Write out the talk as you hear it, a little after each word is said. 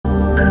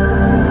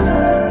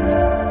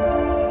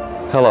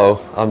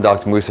Hello, I'm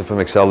Dr. Musa from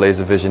Excel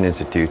Laser Vision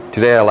Institute.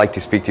 Today I'd like to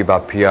speak to you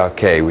about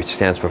PRK, which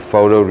stands for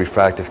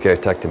photorefractive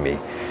keratectomy.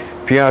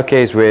 PRK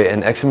is where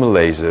an excimer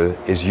laser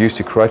is used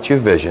to correct your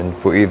vision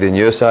for either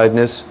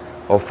nearsightedness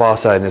or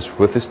farsightedness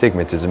with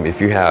astigmatism,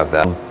 if you have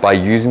that, by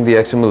using the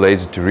excimer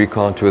laser to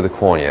recontour the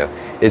cornea.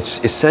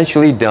 It's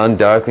essentially done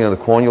directly on the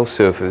corneal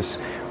surface,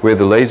 where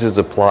the laser is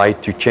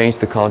applied to change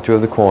the contour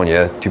of the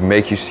cornea to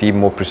make you see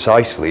more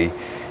precisely.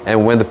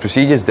 And when the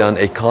procedure is done,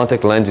 a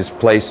contact lens is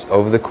placed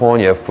over the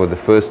cornea for the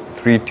first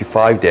 3 to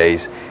 5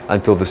 days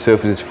until the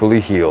surface is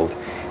fully healed.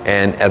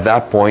 And at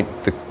that point,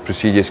 the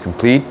procedure is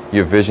complete,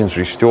 your vision is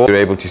restored, you're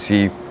able to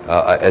see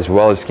as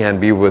well as can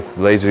be with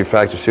laser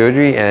refractive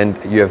surgery, and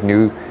you have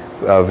new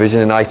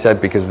vision and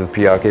eyesight because of the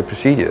PRK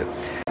procedure.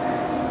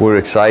 We're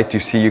excited to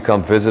see you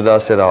come visit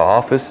us at our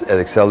office at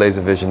Excel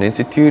Laser Vision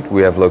Institute.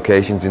 We have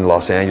locations in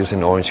Los Angeles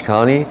and Orange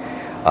County.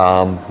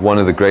 One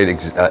of the great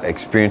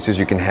experiences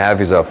you can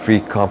have is our free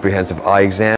comprehensive eye exam.